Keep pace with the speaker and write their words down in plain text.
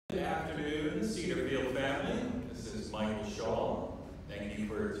Good afternoon, Cedarfield family. This is Michael Shaw. Thank you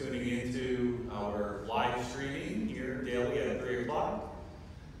for tuning into our live streaming here daily at 3 o'clock.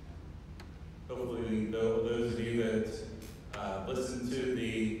 Hopefully, those of you that listened to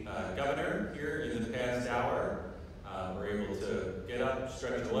the governor here in the past hour were able to get up,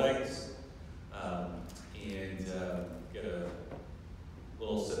 stretch your legs, and get a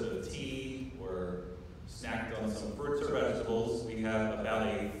little sip of tea or snacked on some fruits or vegetables. We have about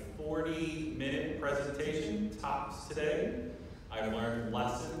a 40-minute presentation tops today. I've learned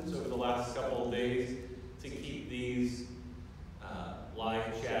lessons over the last couple of days to keep these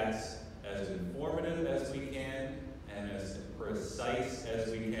live chats as informative as we can and as precise as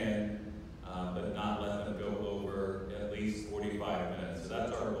we can, but not let them go over at least 45 minutes. So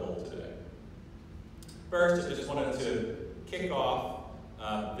that's our goal today. First, I just wanted to kick off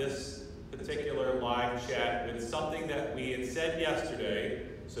this particular live chat with something that we had said yesterday.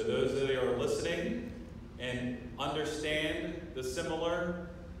 So those that are listening and understand the similarities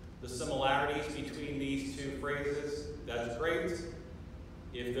between these two phrases, that's great.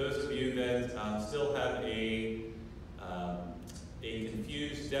 If those of you that still have a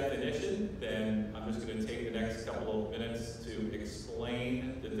confused definition, then I'm just going to take the next couple of minutes to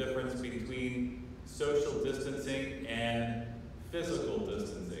explain the difference between social distancing and physical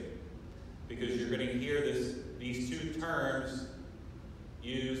distancing, because you're going to hear these two terms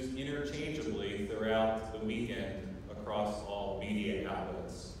used interchangeably throughout the weekend across all media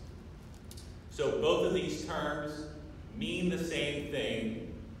outlets. So both of these terms mean the same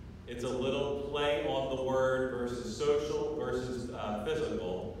thing. It's a little play on the word versus social versus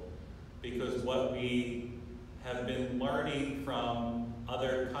physical, because what we have been learning from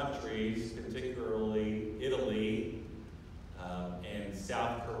other countries, particularly Italy and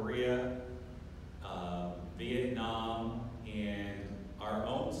South Korea, Vietnam, and our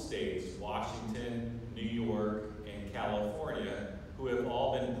own states, Washington, New York, and California, who have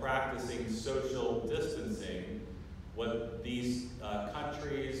all been practicing social distancing. What these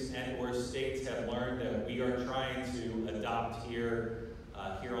countries and or states have learned that we are trying to adopt here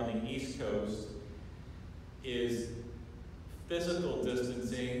on the East Coast is physical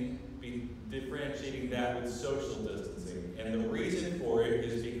distancing, differentiating that with social distancing. And the reason for it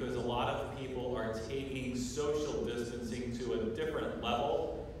is because a lot of people are taking social distancing to a different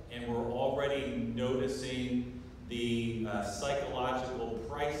level, and we're already noticing the psychological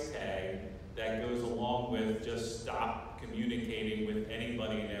price tag that goes along with just stop communicating with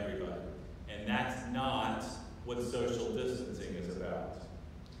anybody and everybody. And that's not what social distancing is about.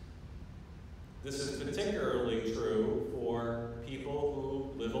 This is particularly true for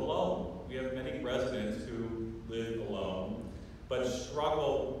people who live alone. We have many residents who live alone, but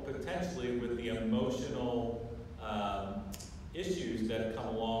struggle potentially with the emotional issues that come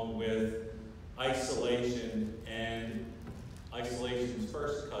along with isolation and isolation's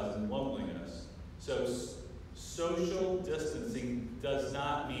first cousin, loneliness. So social distancing does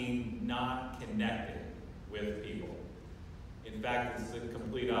not mean not connecting with people. In fact, it's the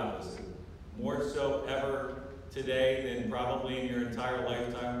complete opposite. More so ever today than probably in your entire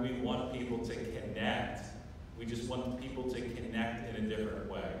lifetime, we want people to connect. We just want people to connect in a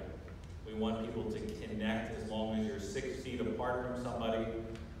different way. We want people to connect as long as you're 6 feet apart from somebody.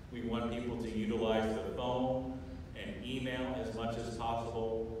 We want people to utilize the phone and email as much as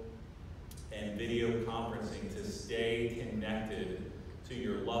possible, and video conferencing to stay connected to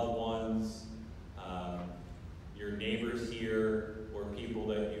your loved ones, your neighbors here, or people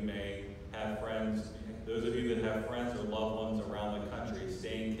that you may have friends. Those of you that have friends or loved ones around the country,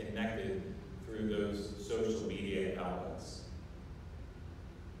 staying connected through those social media outlets.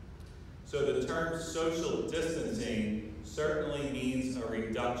 So the term social distancing certainly means a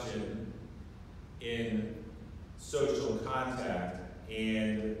reduction in social contact,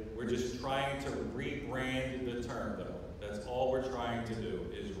 and we're just trying to rebrand the term, though. That's all we're trying to do,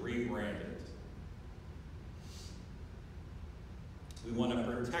 is rebrand it. We want to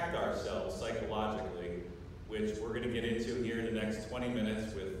protect ourselves psychologically, which we're going to get into here in the next 20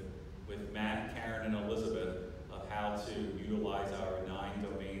 minutes with Matt, Karen, and Elizabeth, of how to utilize our 9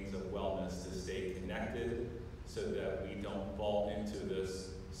 domains of wellness to stay connected so that we don't fall into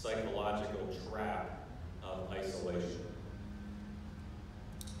this psychological trap of isolation.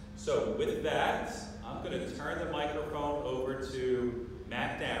 So with that, I'm going to turn the microphone over to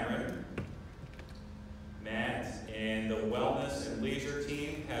Matt Dameron. Matt and the Wellness and Leisure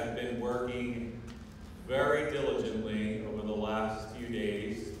team have been working very diligently over the last few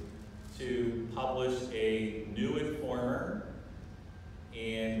days to publish a new informer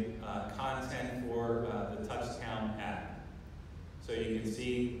and content for the Touchdown app. So you can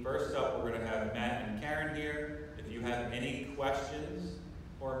see, first up, we're going to have Matt and Karen here. If you have any questions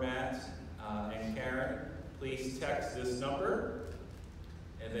for Matt and Karen, please text this number.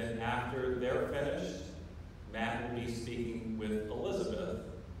 And then after they're finished, Matt will be speaking with Elizabeth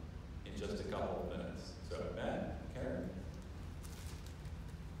in just a couple of minutes. So Matt, Karen.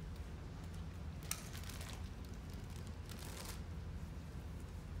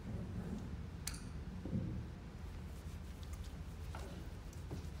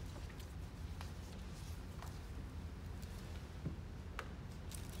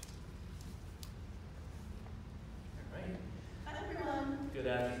 Good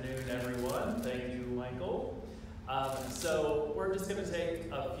afternoon, everyone. Thank you, Michael. So we're just going to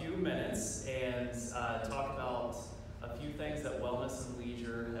take a few minutes and talk about a few things that Wellness and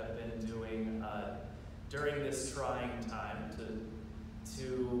Leisure have been doing during this trying time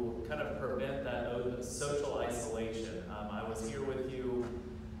to kind of prevent that social isolation. I was here with you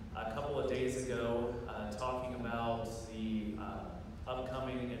a couple of days ago talking about the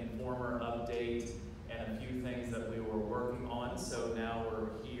upcoming Informer update and a few things that we were working on. So now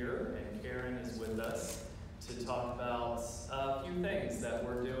we're here, and Karen is with us to talk about a few things that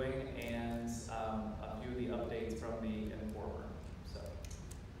we're doing and a few of the updates from the Informer. So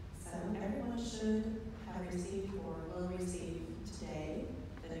everyone should have received or will receive today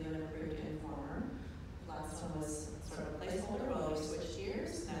the new and improved Informer. Last one was sort of a placeholder while we switched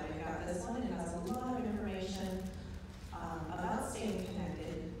gears. Now we've got this one. It has a lot of information about staying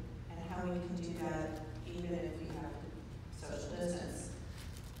connected and how we can do that even if we have social distance.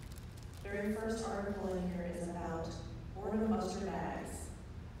 The very first article in here is about boredom buster bags.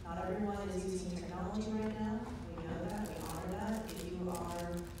 Not everyone is using technology right now. We know that, we honor that. If you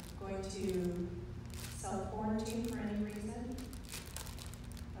are going to self-quarantine for any reason,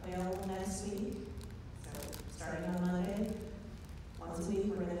 available next week. So starting on Monday, once a week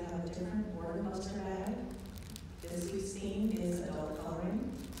we're going to have a different boredom buster bag. This week's theme is adult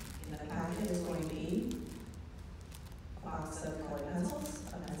coloring. In the packet is going to be a box of colored pencils,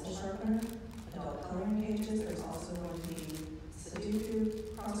 a pencil sharpener, adult coloring pages. There's also going to be Sudoku,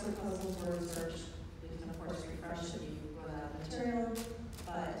 crossword puzzles, word search. You can of course refresh if you run out of material,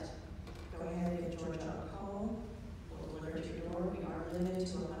 but go ahead and give Georgia a call. We'll deliver to your door. We are limited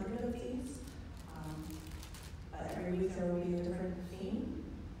to 100 of these, but every week there will be a different theme.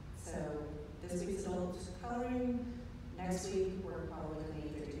 So this week's adult coloring. Next week we're probably going to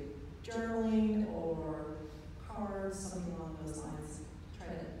either do journaling or cards, something along those lines. Try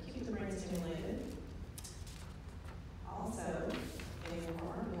to keep the brain stimulated. Also, in your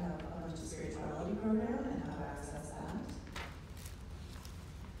form, we have a bunch of spirituality program and how to access that.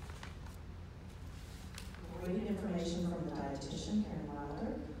 Great information from the dietitian, Karen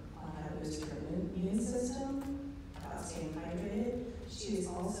Wilder, on how to boost your immune system, about staying hydrated. She is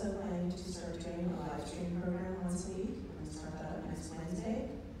also planning to start doing a live stream program once a week. We're going to start that up next Wednesday.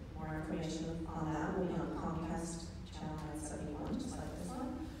 More information on that will be on Comcast Channel 971, just like this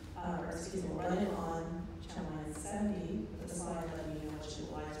one. We'll run it on Channel 970 with the slide letting you know what she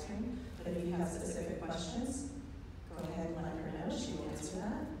will live stream. But if you have specific questions, go ahead and let her know. She will answer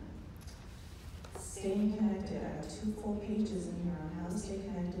that. Staying connected. I have 2 full pages in here on how to stay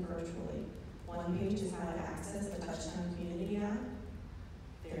connected virtually. One page is how to access the Touchdown Community app.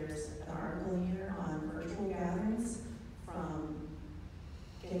 There's an article in here on virtual gatherings, from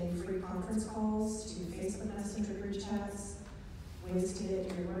getting free conference calls to Facebook Messenger group chats, ways to get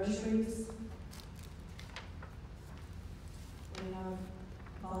your groceries. We have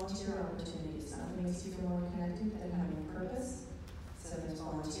volunteer opportunities. Something makes you feel more connected than having a purpose. So there's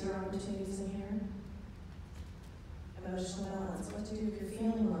volunteer opportunities in here. Emotional balance, what to do if you're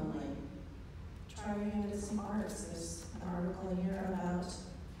feeling lonely. Try your hand at some arts. There's an article in here about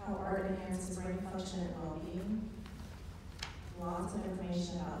how art enhances brain function and well-being. Lots of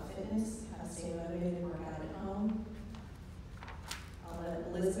information about fitness, how to stay motivated, work out at home. I'll let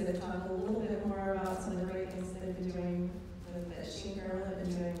Elizabeth talk a little bit more about some of the great things they've been doing that she and Carol have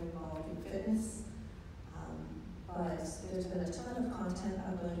been doing with all-you fitness. But there's been a ton of content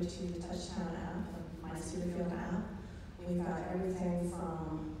uploaded to the Touchdown app, my Cedarfield app. We've got everything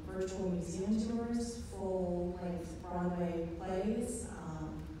from virtual museum tours, full-length Broadway plays,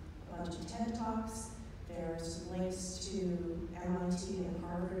 a bunch of TED Talks. There's links to MIT and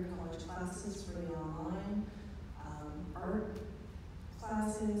Harvard college classes free online, art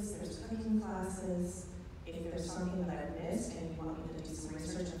classes, there's cooking classes. If there's something that I've missed and you want me to do some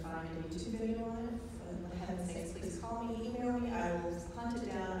research and find a YouTube video on it, for heaven's sakes, please call me, email me. I will hunt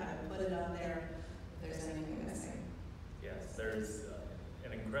it down, I will put it up there if there's anything missing. yes, there's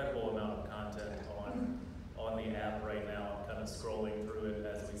an incredible amount of content on the app right now. I'm kind of scrolling through it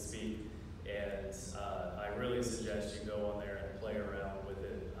as we speak, and I really suggest you go on there and play around with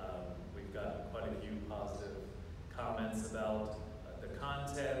it. We've got quite a few positive comments about the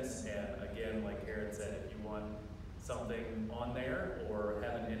content, and again, like Karen said, if you want something on there or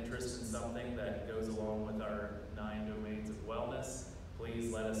have an interest in something that goes along with our 9 domains of wellness,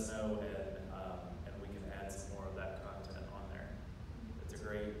 please let us know, and we can add some more of that content on there. It's a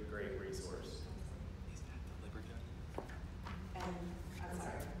great, great resource. Is that delivered yet? And, I'm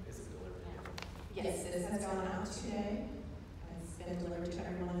sorry. Is it delivered? Yes, this has gone out today. It's been delivered to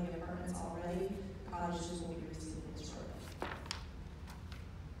every one of the apartments already. Cottages will be receiving it shortly.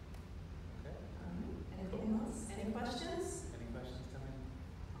 Okay. Anything else? Any questions? Any questions coming?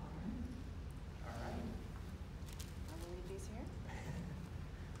 All right. All right. I'm gonna leave these here.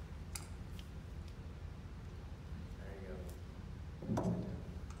 There you go.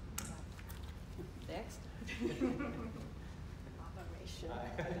 Next. Operation. Hi.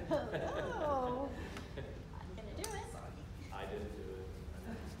 Hello. I'm gonna do it. I didn't do it.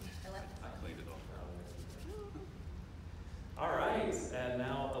 I cleaned it off. All right, and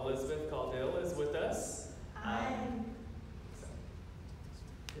now Elizabeth Caudill is with us. Hi.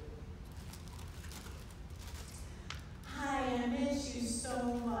 Hi, I miss you so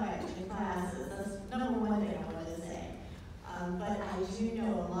much in classes. That's number one thing I want to say. But I do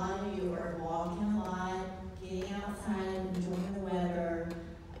know a lot of you are walking a lot, getting outside, enjoying the weather,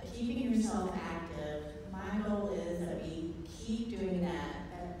 keeping yourself active. My goal is that we keep doing that.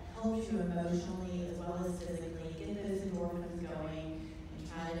 That helps you emotionally as well as physically. Get those endorphins going and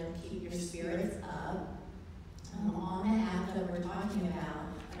try to keep your spirits up. On the app that we're talking about,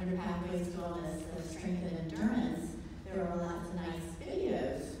 under Pathways to Wellness, the Strength and Endurance, there are lots of nice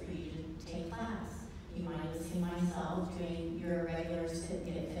videos for you to take class. You might have seen myself doing your regular Sit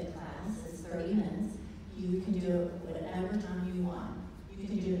and Get Fit class. It's 30 minutes. You can do it whatever time you want. You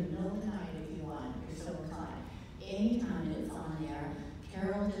can do it in the middle of the night if you want. You're so inclined. Anytime it's on there.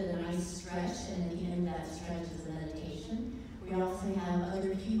 Carol did a nice stretch, and at the end of that stretch is a meditation. We also have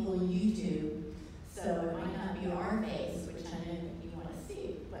other people YouTube. So it might not be our face, which I know you want to see,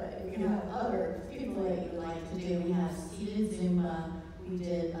 but if you have other people that you like to do, we have seated Zumba, we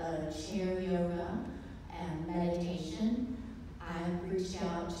did chair yoga and meditation. I've reached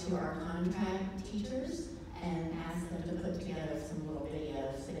out to our contract teachers and asked them to put together some little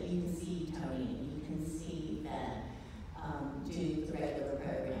videos so that you can see Tony, you can see that do the regular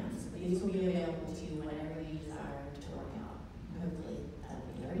programs. These will be available to you whenever you desire to work out. Hopefully that'll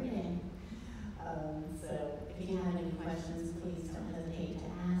be every day. So if you have any questions, please don't hesitate to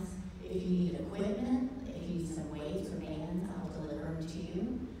ask. If you need equipment, if you need some weights or bands, I'll deliver them to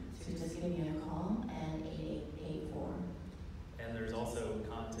you. So just give me a call at 8884. And there's also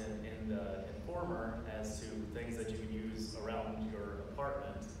content in the Informer as to things that you can use around your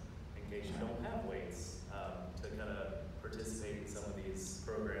apartment in case you don't have weights to kind of participate in some of these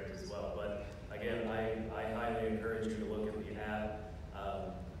programs as well. But again, I highly encourage you to look at the app.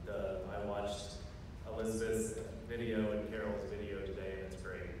 I watched Elizabeth's video and Carol's video today, and it's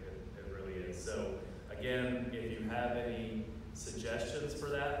great. It really is. So again, if you have any suggestions for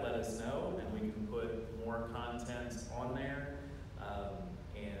that, let us know, and we can put more content on there.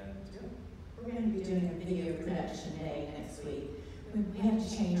 And yeah. We're going to be doing a video production day next week. We have to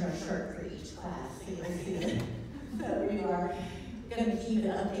change our shirt for each class, so you'll see it. So we are going to keep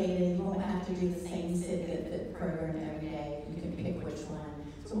it updated. You won't have to do the same Sit Get Fit program every day. You can pick which one.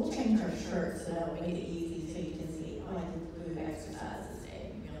 So we'll change our shirts so that'll make it easy so you can see, oh, I did the blue exercises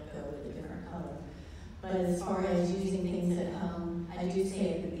today. You're going to go with a different color. But as far as using things at home, I do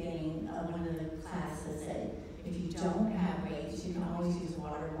say at the beginning of one of the classes that if you don't have weights, you can always use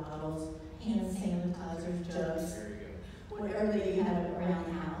water bottles, hand sanitizers, jugs, whatever that you have around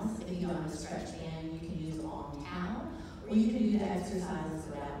the house. If you don't have a stretch band, you can use a long towel, or you can do the exercises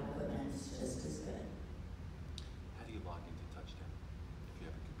without equipment. It's just as good. How do you log into Touchdown if you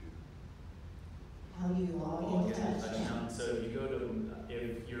have a computer? How do you log into Touchdown? So if you go to,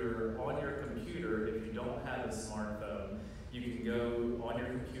 if you're on your computer, if you don't have a smartphone, you can go on your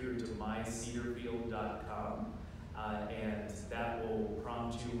computer to mycedarfield.com, and that will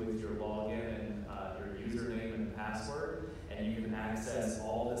prompt you with your login and your username and password, and you can access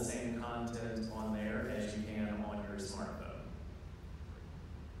all the same content on there as you can on your smartphone.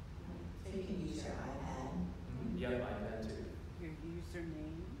 So you can use your iPad. Yep, iPad too. Your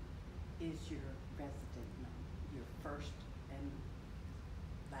username is your resident number, your first and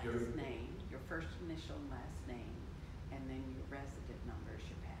last name, your first initial and last name, and then your resident number is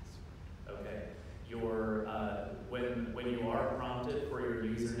your password. Okay. Your when you are prompted for your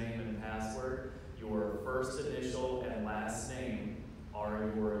username and password, your first initial and last name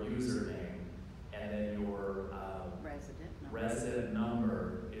are your username, and then your resident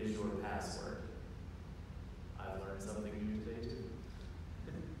number is your password. I've learned something new today too.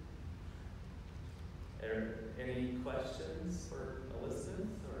 Are any questions for Elizabeth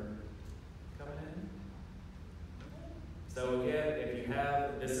or coming in? So again, if you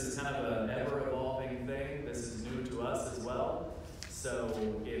have, this is kind of an ever-evolving thing. This is new to us as well.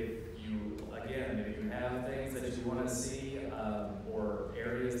 So if you have things that you want to see or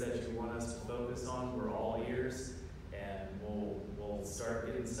areas that you want us to focus on, we're all ears, and we'll start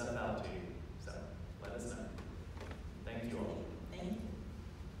getting stuff out to you. So let us know. Thank you all. Thank you.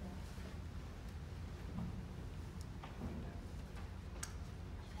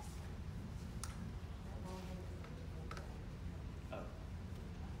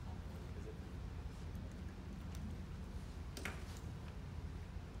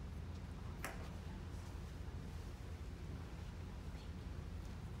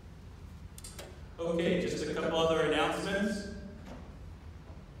 Okay, just a couple other announcements.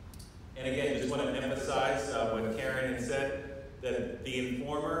 And again, just want to emphasize what Karen had said, that the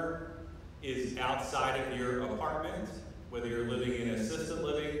Informer is outside of your apartment, whether you're living in an assisted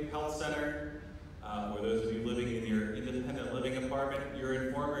living health center, or those of you living in your independent living apartment, your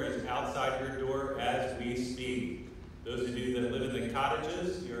Informer is outside your door as we speak. Those of you that live in the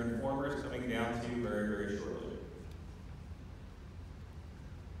cottages, your Informer is coming down to you very, very shortly.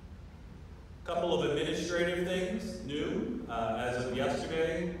 Couple of administrative things new as of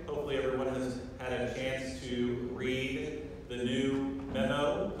yesterday. Hopefully everyone has had a chance to read the new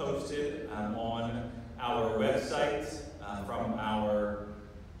memo posted on our website from our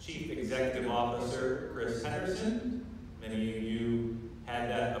Chief Executive Officer, Chris Henderson. Many of you had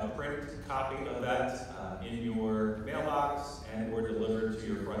a print copy of that in your mailbox and or delivered to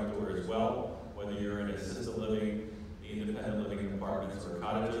your front door as well, whether you're in assisted living, independent living apartments or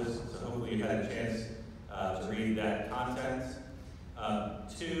cottages. So hopefully you had a chance to read that content.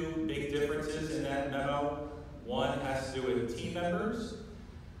 Two big differences in that memo. One has to do with team members.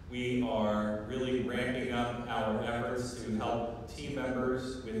 We are really ramping up our efforts to help team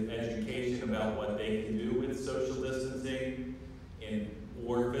members with education about what they can do with social distancing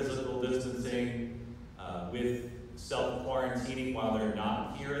or physical distancing, with self-quarantining while they're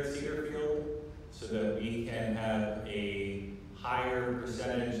not here at Cedarfield, so that we can have a higher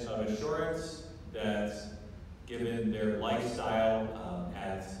percentage of assurance that, given their lifestyle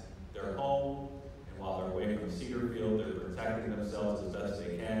at their home, and while they're away from Cedarfield, they're protecting themselves as best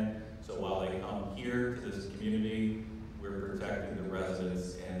they can. So while they come here to this community, we're protecting the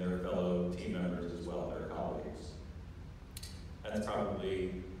residents and their fellow team members as well, their colleagues. That's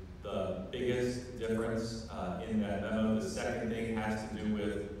probably the biggest difference in that memo. The second thing has to do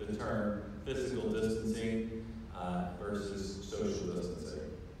with the term physical distancing versus social distancing.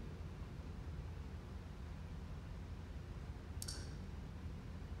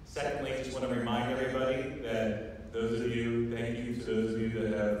 Secondly, I just want to remind everybody that thank you to those of you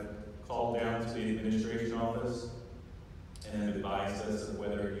that have called down to the administration office and have advised us of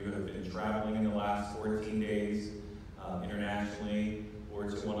whether you have been traveling in the last 14 days internationally or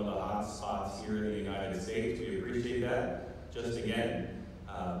to one of the hot spots here in the United States. We appreciate that. Just again,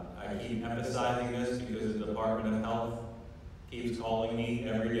 I keep emphasizing this because the Department of Health keeps calling me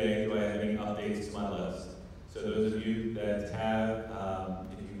every day, do I have any updates to my list? So those of you that have,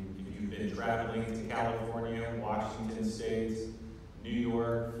 if you've been traveling to California, Washington State, New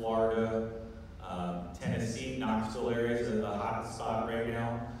York, Florida, Tennessee, Knoxville areas are the hot spot right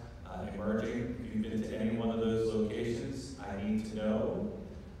now, emerging. If you've been to any one of those locations, I need to know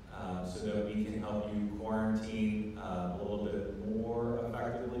so that we can help you quarantine a little bit more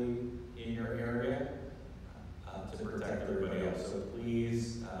effectively in your area to protect everybody else. So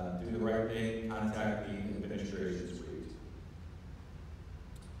please do the right thing, contact the administration suite.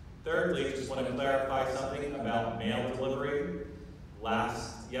 Thirdly, just want to clarify something about mail delivery.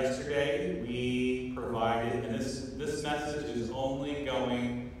 Yesterday, we provided, and this message is only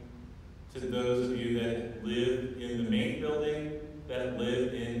going to those of you that live in the main building, that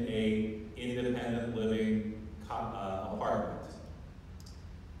live in a independent living apartment.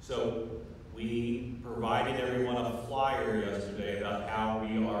 So we provided everyone a flyer yesterday about how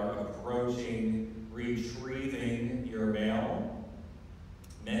we are approaching retrieving your mail.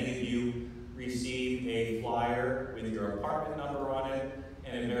 Many of you received a flyer with your apartment number on it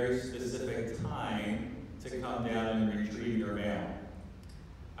and a very specific time to come down and retrieve your mail.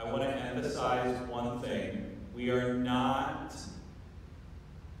 I want to emphasize one thing. We are not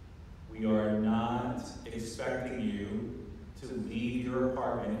expecting you to leave your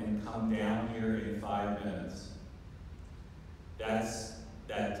apartment and come down here in 5 minutes.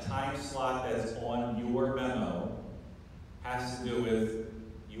 That time slot that's on your memo has to do with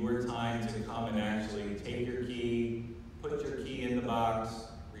your time to come and actually take your key, put your key in the box,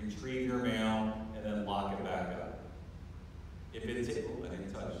 retrieve your mail, and then lock it back up. If it takes, oh, I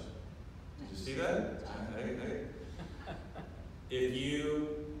didn't touch. Did you see that? If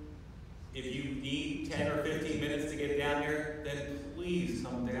you need 10 or 15 minutes to get down here, then please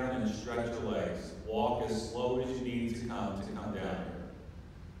come down and stretch your legs. Walk as slow as you need to come down here.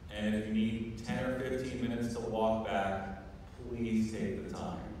 And if you need 10 or 15 minutes to walk back, please take the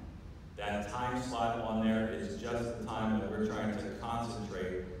time. That time slot on there is just the time that we're trying to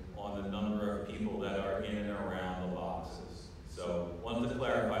concentrate on the number of people that are in and around the boxes. So, wanted to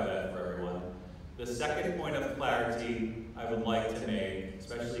clarify that for everyone. The second point of clarity I would like to make,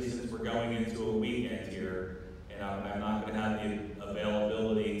 especially since we're going into a weekend here, and I'm not going to have the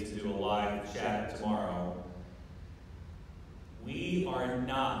availability to do a live chat tomorrow, we are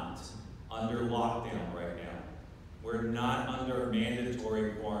not under lockdown right now. We're not under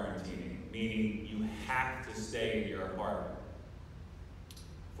mandatory quarantining, meaning you have to stay in your apartment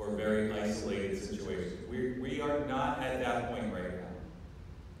for very isolated situations. We are not at that point right now.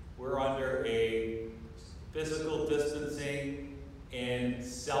 We're under a physical distancing and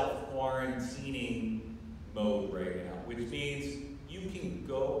self-quarantining mode right now, which means you can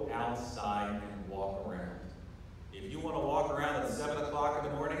go outside and walk around. If you want to walk around at 7 o'clock in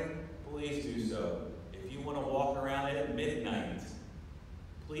the morning, please do so. If you want to walk around at midnight,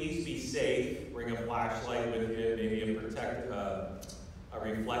 please be safe. Bring a flashlight with you, maybe a reflective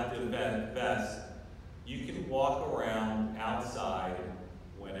vest. You can walk around outside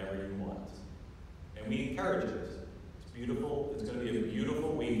whenever you want. And we encourage it. It's beautiful. It's going to be a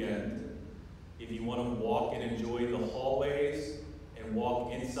beautiful weekend. If you want to walk and enjoy the hallways and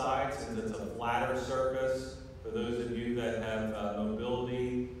walk inside, since it's a flatter surface, for those of you that have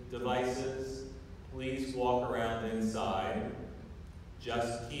mobility devices, please walk around inside.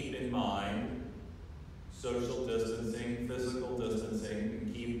 Just keep in mind social distancing, physical distancing,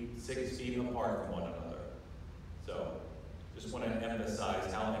 and keep 6 feet apart from one another. So, just want to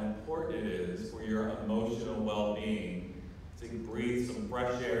emphasize how important it is for your emotional well-being to breathe some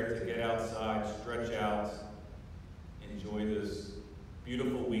fresh air, to get outside, stretch out, enjoy this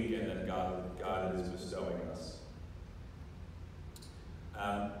beautiful weekend that God is bestowing us.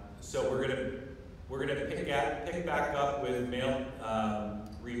 So we're gonna pick back up with mail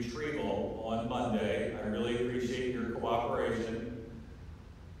retrieval on Monday. I really appreciate your cooperation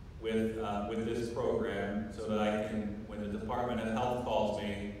with this program, so that I can, when the Department of Health calls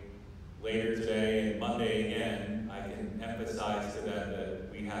me later today and Monday again, I can emphasize to them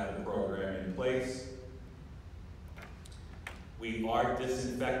that we have the program in place. We are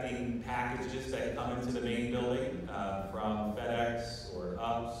disinfecting packages that come into the main building from FedEx or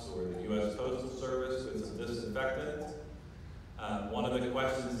UPS or the U.S. Postal Service with some disinfectant. One of the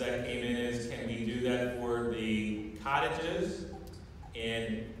questions that came in is, can we do that for the cottages?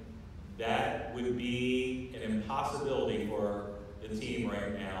 And that would be an impossibility for the team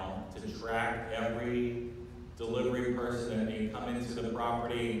right now to track every delivery person that may come into the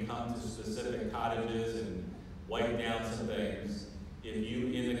property and come to specific cottages and wipe down some things. If you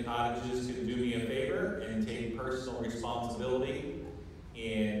in the cottages could do me a favor and take personal responsibility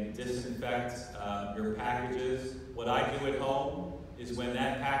and disinfect your packages. What I do at home is when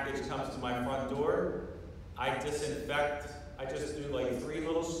that package comes to my front door, I disinfect. I just do like 3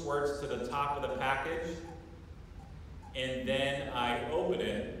 little squirts to the top of the package, and then I open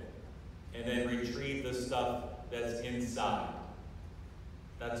it and then retrieve the stuff that's inside.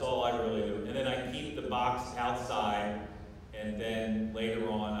 That's all I really do. And then I keep the box outside, and then later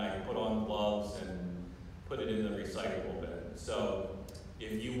on I put on gloves and put it in the recyclable bin. So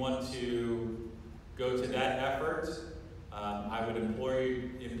if you want to go to that effort, I would implore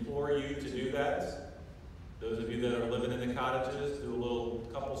you to do that. Those of you that are living in the cottages, do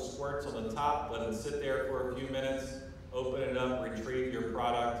a couple squirts on the top, let it sit there for a few minutes, open it up, retrieve your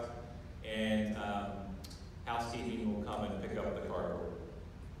product, and housekeeping will come and pick up the cardboard.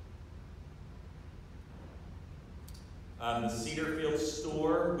 The Cedarfield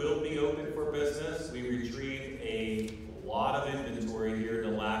store will be open for business. We retrieved a lot of inventory here in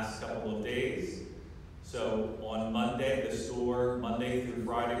the last couple of days. So on Monday, the store, Monday through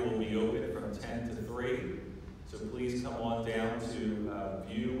Friday, will be open from 10 to 3. So please come on down to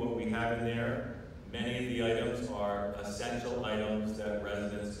view what we have in there. Many of the items are essential items that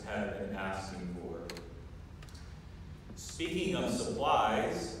residents have been asking for. Speaking of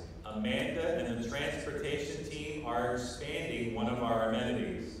supplies, Amanda and the transportation team are expanding one of our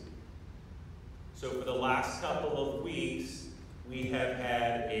amenities. So for the last couple of weeks, we have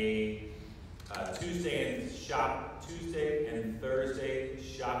had a Tuesday and Thursday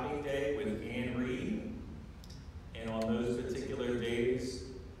shopping day with Ann Reed. And on those particular days,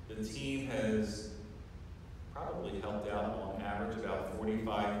 the team has probably helped out on average about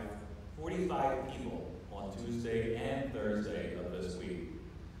 45 people on Tuesday and Thursday of this week.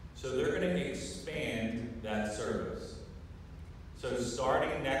 So they're going to expand that service. So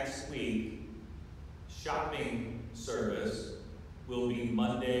starting next week, shopping service will be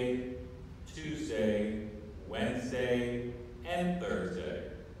Monday, Tuesday, Wednesday, and Thursday.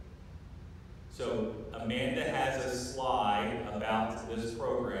 So Amanda has a slide about this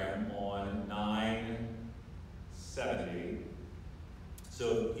program on 970.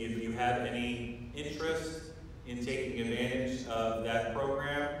 So if you have any interest in taking advantage of that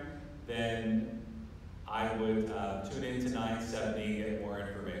program, then I would tune into 970 and get more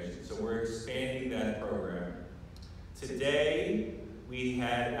information. So we're expanding that program. Today, we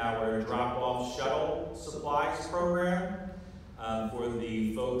had our drop-off shuttle supplies program for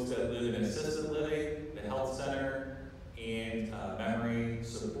the folks that live in assisted living, the health center, and memory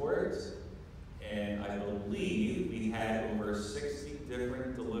support. And I believe we had over 60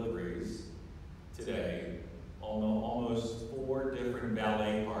 different deliveries today, almost 4 different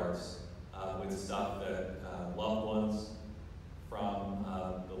valet carts with stuff that loved ones from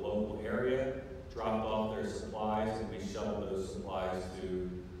the local area dropped off their supplies, and we shuttled those supplies to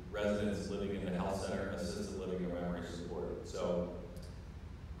residents living in the health center, assisted living, and memory support. So,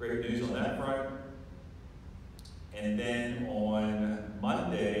 great news on that front. And then on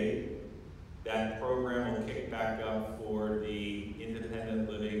Monday, that program will kick back up for the independent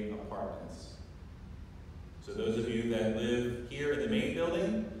living apartments. So those of you that live here in the main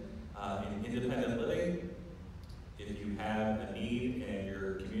building, in independent living, if you have a need and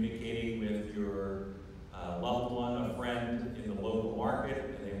you're communicating with your loved one, a friend in the local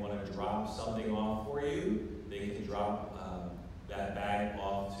market, and they want to drop something off for you, they can drop that bag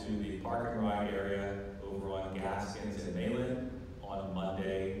off to the park and ride area over on Gaskins and Malin on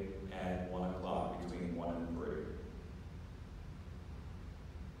Monday at 1 o'clock, between 1 and 3.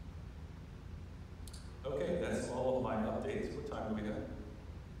 Okay, that's all of my updates. What time do we have?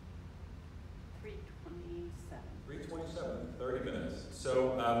 3:27, 30 minutes.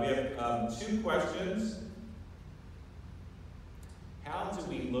 So we have 2 questions. How do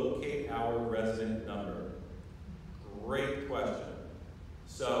we locate our resident number? Great question.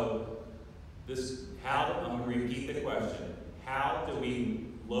 So I'm going to repeat the question. How do we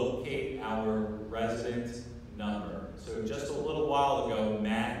locate our resident number? So just a little while ago,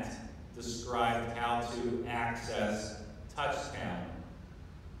 Matt described how to access Touchtown.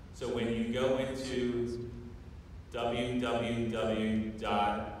 So when you go into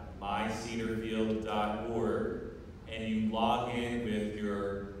www.mycedarfield.org and you log in with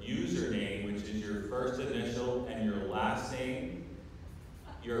your username, which is your first initial and your last name,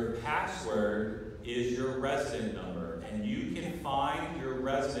 your password is your resident number, and you can find your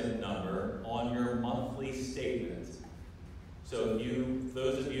resident number on your monthly statement. So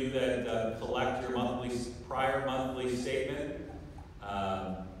those of you that collect your prior monthly statement,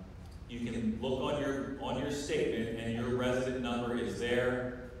 you can look on your statement and your resident number is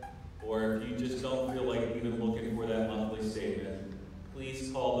there. Or if you just don't feel like even looking for that monthly statement,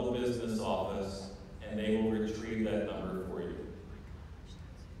 please call the business office and they will retrieve that number for you.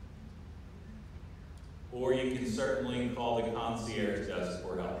 Or you can certainly call the concierge desk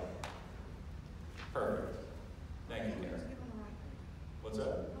for help. Perfect. Thank you, Karen. What's up?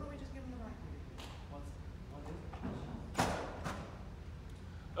 Why don't we just give them the right?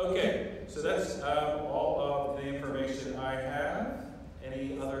 Okay, so that's all of the information I have.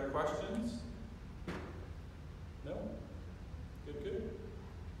 Any other questions? No? Good.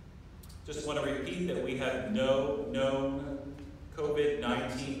 Just want to repeat that we have no known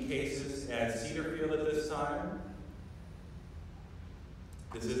COVID-19 cases at Cedarfield at this time.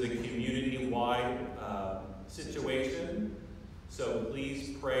 This is a community-wide situation, so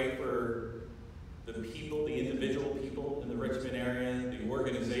please pray for the people, the individual people in the Richmond area, the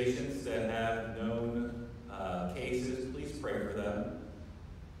organizations that have known cases. Please pray for them.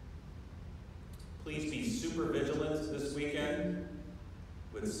 Please be super vigilant this weekend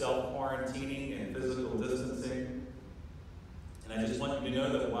with self-quarantining and physical distancing. And I just want you to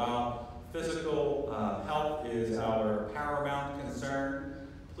know that while physical health is our paramount concern,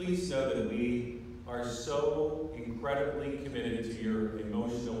 please know that we are so incredibly committed to your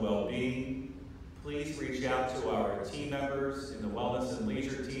emotional well-being, please reach out to our team members in the Wellness and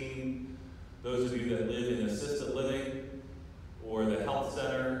Leisure team. Those of you that live in assisted living or the health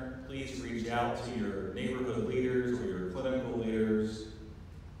center, please reach out to your neighborhood leaders or your clinical leaders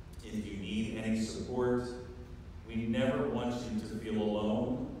if you need any support. We never want you to feel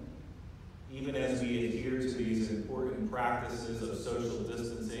alone. Even as we adhere to these important practices of social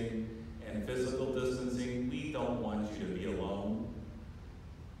distancing and physical distancing, we don't want you to be alone.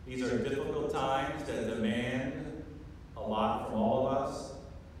 These are difficult times that demand a lot from all of us.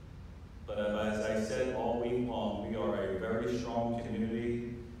 But as I said all week long, we are a very strong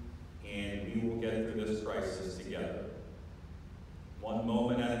community, and we will get through this crisis together. One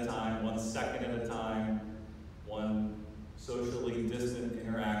moment at a time, 1 second at a time, one socially distant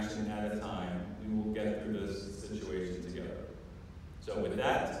interaction at a time. We will get through this situation together. So with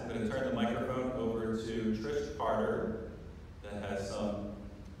that, I'm going to turn the microphone over to Trish Carter that has some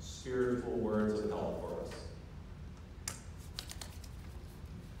spiritual words of help for us.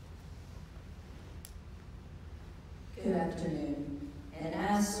 Good afternoon. And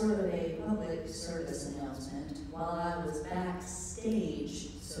as sort of a public service announcement, while I was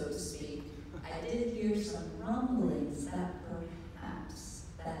backstage, so to speak, I did hear some rumblings that perhaps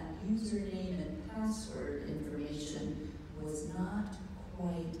that username and password information was not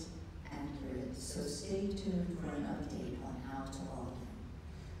quite accurate. So stay tuned for an update on how to log in.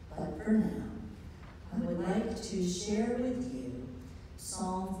 But for now, I would like to share with you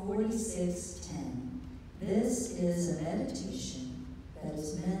Psalm 46:10. This is a meditation that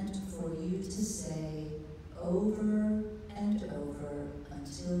is meant for you to say over and over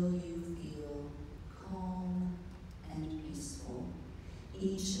until you feel calm and peaceful.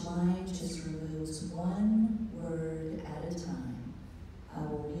 Each line just removes one word at a time. I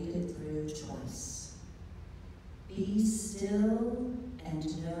will read it through twice. Be still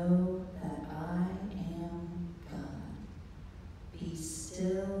and know that I am God. Be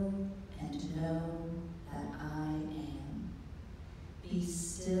still and know that I am. Be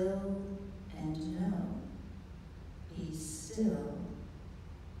still and know. Be still.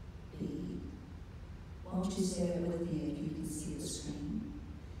 Be. Won't you say it with me if you can see the screen?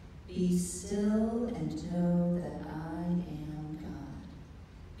 Be still and know that I am God.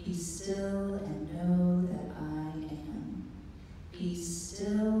 Be still and know that I am